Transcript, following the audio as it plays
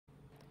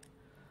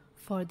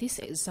For this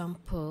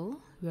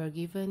example, we are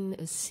given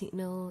a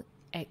signal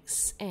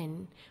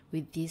xn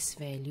with this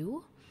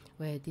value,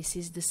 where this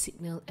is the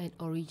signal at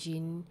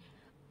origin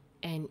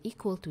n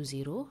equal to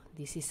 0,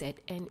 this is at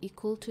n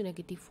equal to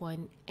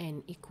 -1,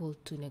 n equal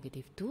to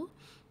 -2,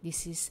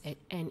 this is at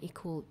n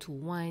equal to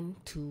 1,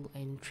 2,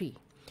 and 3.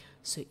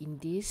 So in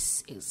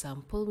this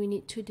example, we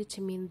need to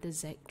determine the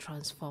Z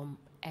transform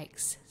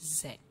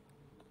xz.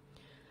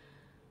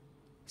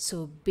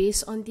 So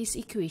based on this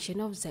equation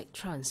of Z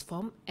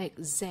transform,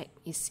 xz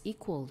is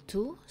equal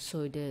to,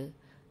 so the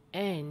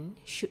n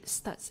should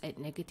start at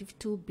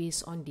 -2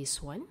 based on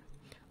this one,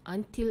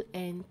 until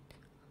n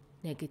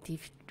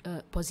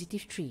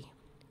positive 3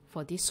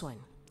 for this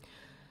one.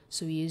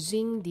 So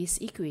using this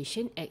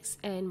equation,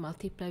 xn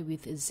multiply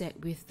with z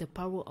with the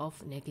power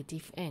of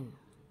 -n.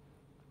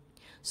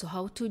 So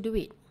how to do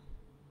it?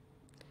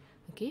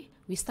 Okay,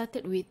 we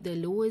started with the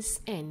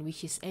lowest n,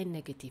 which is n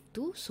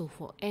 -2. So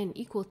for n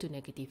equal to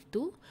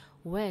 -2,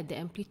 where the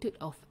amplitude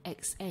of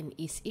xn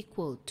is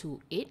equal to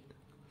 8,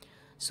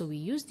 so we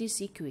use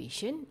this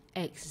equation,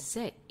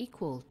 xz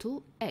equal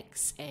to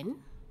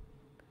xn,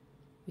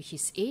 which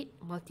is 8,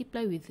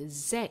 multiply with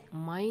z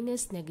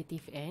minus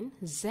 -n,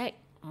 z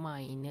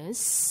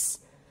minus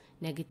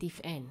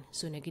 -n.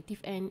 So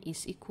 -n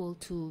is equal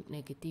to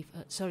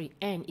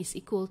n is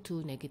equal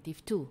to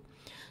 -2.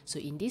 So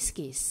in this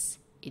case,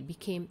 it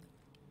became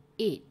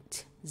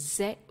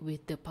 8z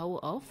with the power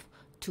of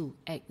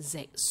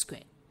 2xz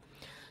squared.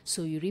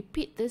 So you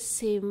repeat the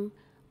same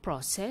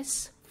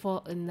process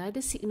for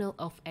another signal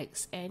of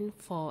xn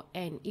for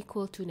n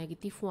equal to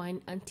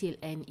 -1 until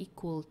n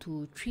equal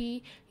to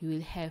 3. You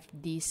will have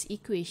this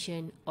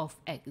equation of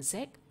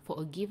xz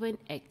for a given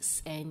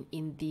xn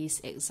in this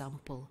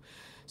example.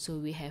 So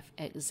we have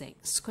xz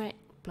squared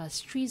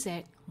plus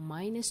 3z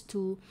minus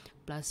 2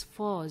 plus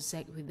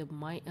 4z with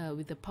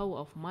the power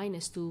of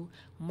 -2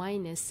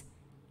 minus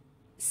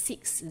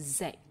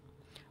 6z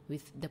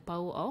with the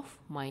power of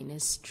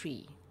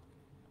 -3.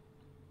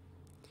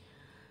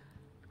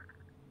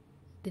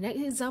 The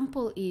next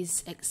example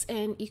is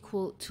xn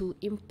equal to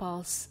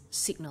impulse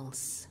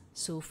signals.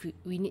 So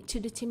we need to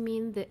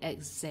determine the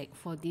xz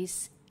for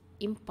this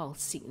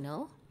impulse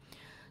signal.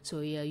 So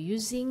we are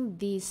using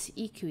this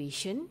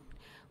equation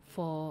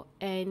for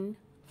n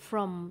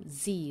from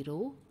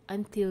 0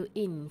 until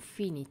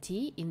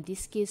infinity. In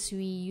this case,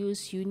 we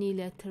use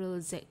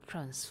unilateral Z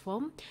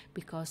transform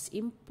because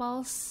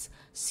impulse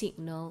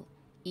signal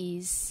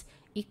is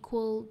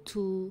equal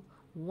to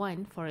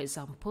 1, for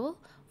example,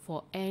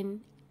 for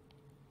n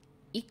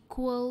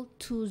equal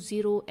to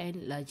 0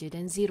 and larger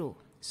than 0.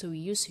 So we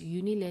use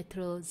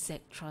unilateral Z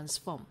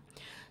transform.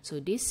 So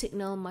this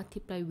signal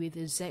multiply with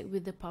Z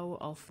with the power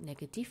of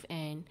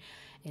 -n,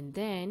 and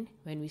then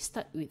when we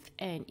start with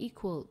n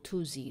equal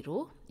to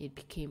 0, it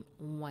became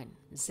 1.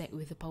 Z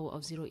with the power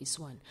of 0 is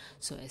 1.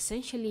 So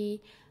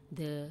essentially,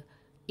 the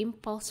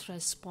impulse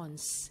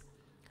response,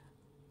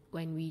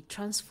 when we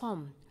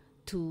transform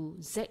to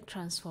Z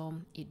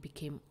transform, it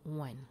became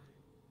 1.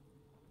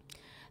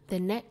 The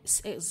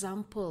next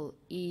example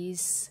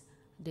is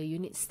the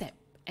unit step,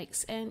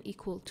 xn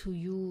equal to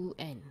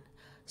un.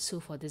 So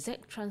for the Z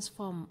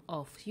transform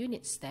of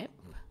unit step,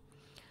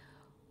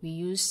 we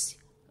use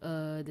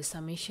the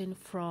summation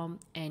from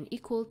n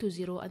equal to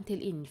 0 until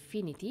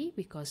infinity,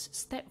 because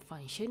step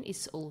function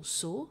is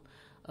also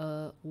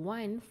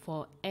 1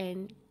 for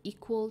n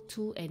equal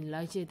to and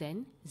larger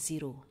than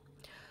 0.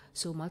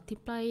 So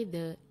multiply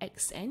the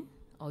xn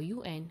or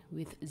un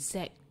with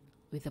z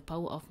with the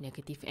power of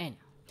 -n.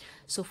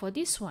 So for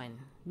this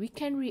one, we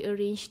can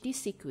rearrange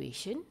this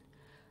equation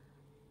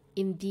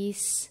in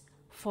this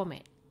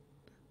format.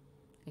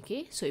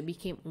 Okay, so it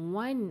became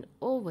 1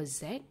 over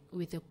z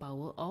with the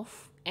power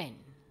of n.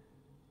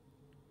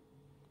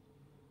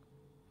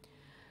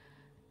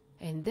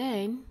 And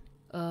then,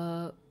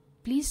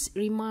 please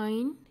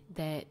remind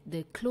that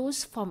the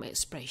closed form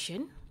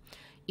expression,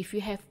 if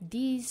you have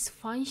this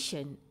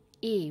function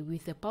a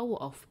with the power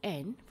of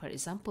n, for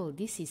example,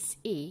 this is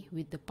a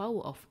with the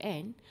power of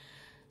n,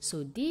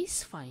 so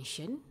this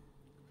function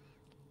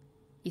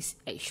is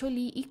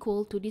actually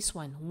equal to this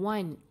one,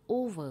 1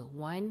 over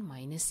 1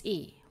 minus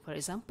a. For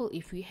example,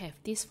 if we have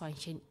this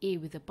function a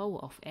with the power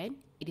of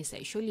n, it is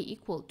actually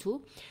equal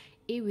to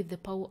a with the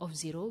power of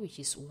 0, which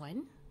is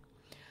 1,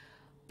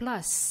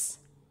 plus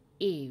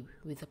a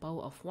with the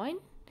power of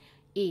 1,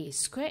 a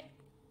squared,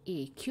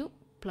 a cubed,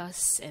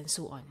 plus and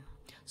so on.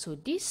 So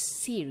this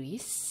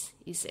series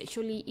is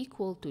actually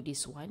equal to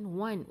this one,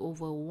 1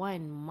 over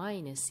 1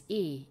 minus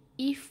a,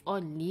 if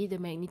only the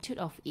magnitude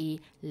of a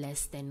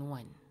less than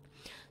 1.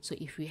 So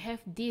if we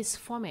have this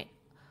format,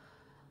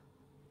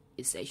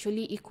 it's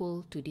actually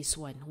equal to this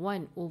one,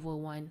 1 over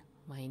 1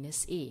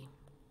 minus a.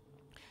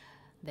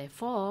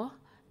 Therefore,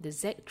 the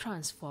Z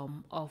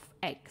transform of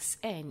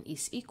xn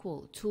is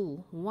equal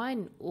to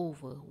 1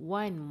 over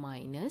 1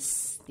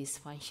 minus this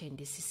function.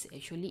 This is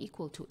actually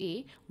equal to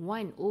a,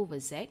 1 over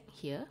z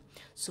here.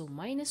 So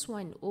minus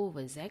 1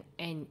 over z,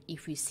 and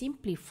if we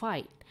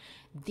simplify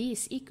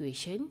this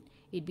equation,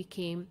 it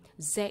became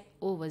z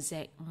over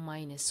z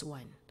minus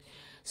 1.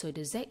 So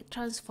the z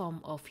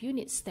transform of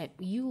unit step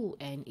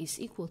un is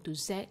equal to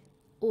z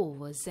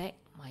over z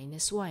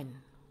minus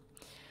 1.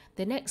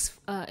 The next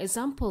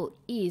example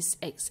is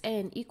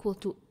xn equal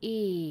to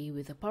a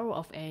with the power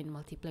of n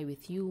multiplied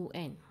with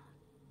un.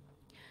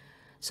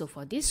 So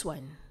for this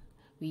one,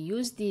 we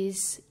use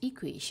this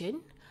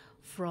equation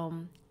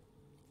from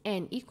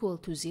n equal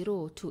to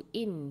 0 to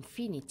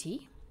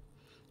infinity.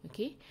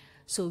 Okay,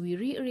 so we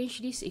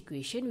rearrange this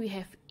equation. We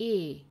have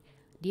a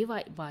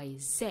divided by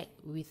z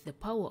with the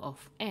power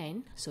of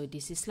n. So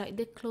this is like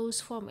the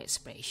closed form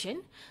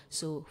expression.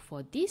 So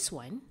for this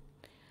one,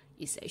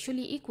 it's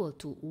actually equal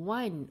to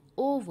 1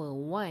 over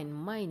 1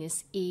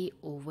 minus a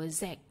over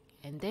z.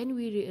 And then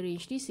we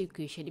rearrange this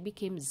equation. It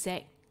became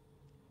z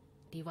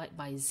divided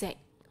by z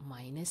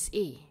minus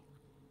a.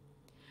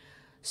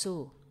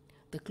 So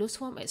the closed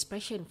form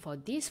expression for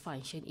this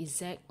function is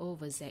z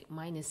over z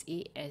minus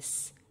a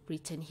as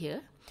written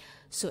here.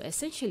 So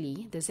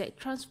essentially, the z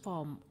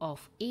transform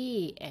of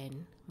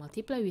an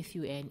multiplied with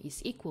un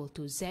is equal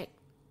to z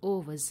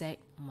over z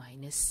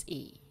minus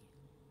a.